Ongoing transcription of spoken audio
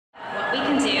we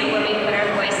can do when we put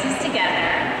our voices together,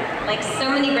 like so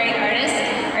many great artists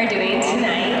are doing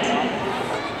tonight.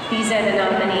 These are the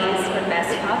nominees for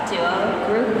Best Pop Duo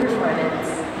Group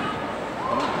Performance.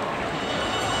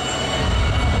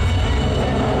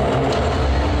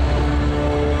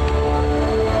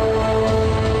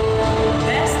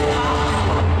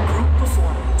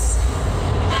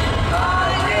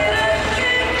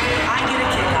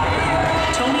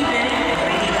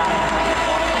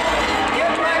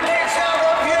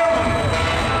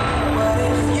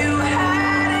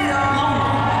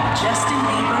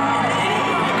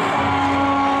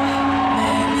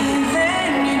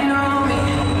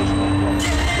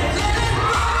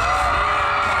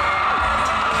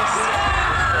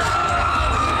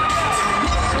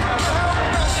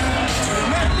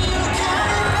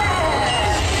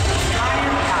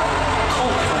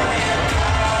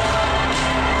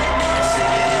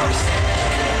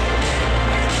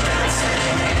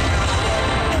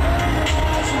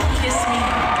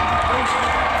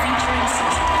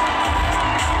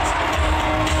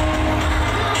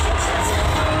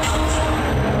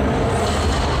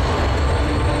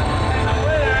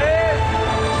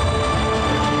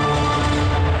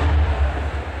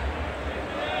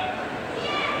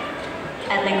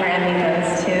 And the Grammy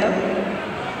goes to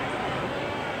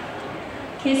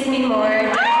Kiss Me More.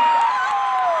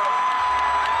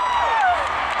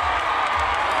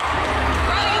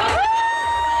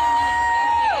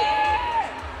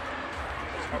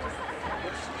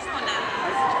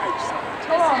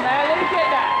 Come on, man, let me get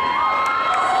that.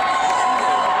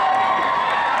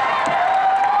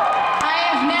 I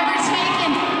have never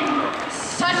taken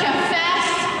such a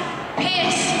fast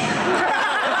piss.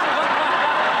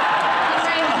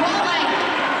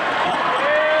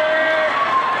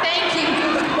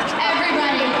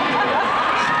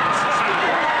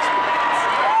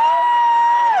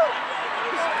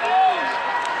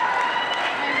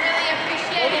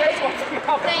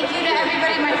 Thank you to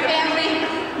everybody, my family,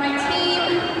 my team.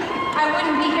 I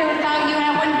wouldn't be here without you, and I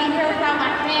wouldn't be here without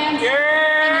my fans.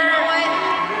 Yeah. And you know what?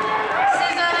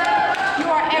 SZA, you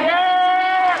are everything to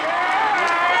me.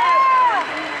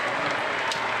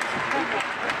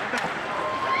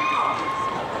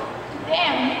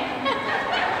 Damn.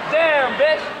 Damn,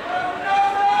 bitch.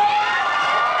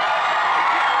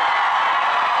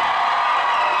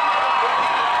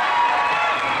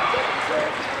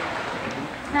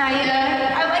 I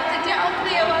like to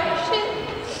downplay a lot of shit.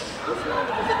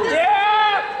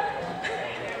 Yeah!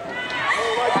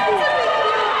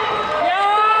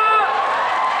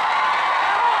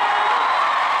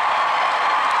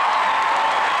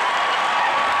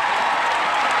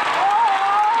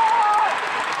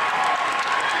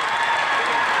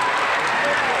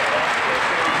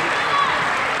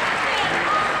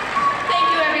 Thank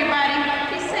you, everybody.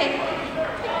 Be safe.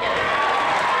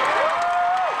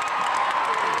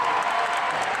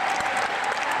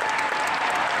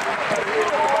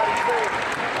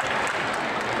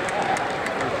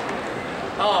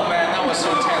 Oh man, that was so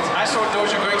tense. I saw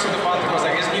Doja going to the bathroom. I was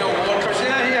like, "Isn't your award coach?"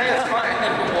 Yeah, it's fine.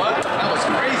 What? That was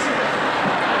crazy.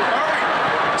 All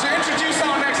right. To introduce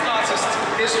our next artist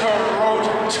is her road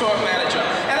tour manager,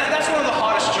 and that's one of the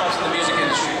hardest jobs in the music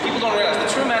industry. People don't realize the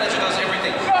tour manager does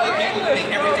everything. Other people make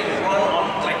everything run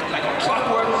on like on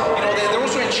clockwork. You know, they're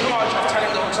also in charge of telling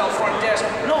the hotel front desk,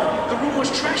 "No, the room was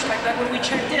trashed like that when we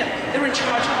checked in." They're in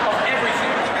charge of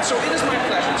everything. And so it is my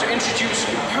pleasure to introduce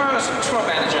her tour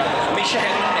manager, Misha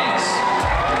Hayes.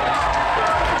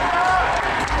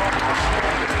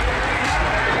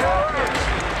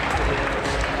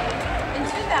 In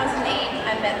 2008,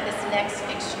 I met this next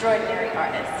extraordinary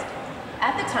artist.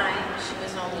 At the time, she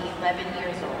was only 11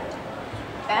 years old.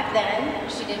 Back then,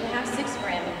 she didn't have 6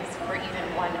 Grammys or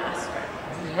even 1 Oscar.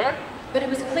 But it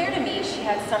was clear to me she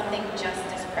had something just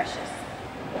as precious.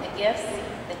 The gifts,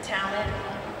 the talent,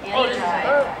 and the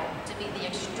drive to be the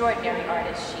extraordinary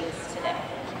artist she is today.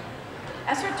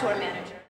 As her tour manager,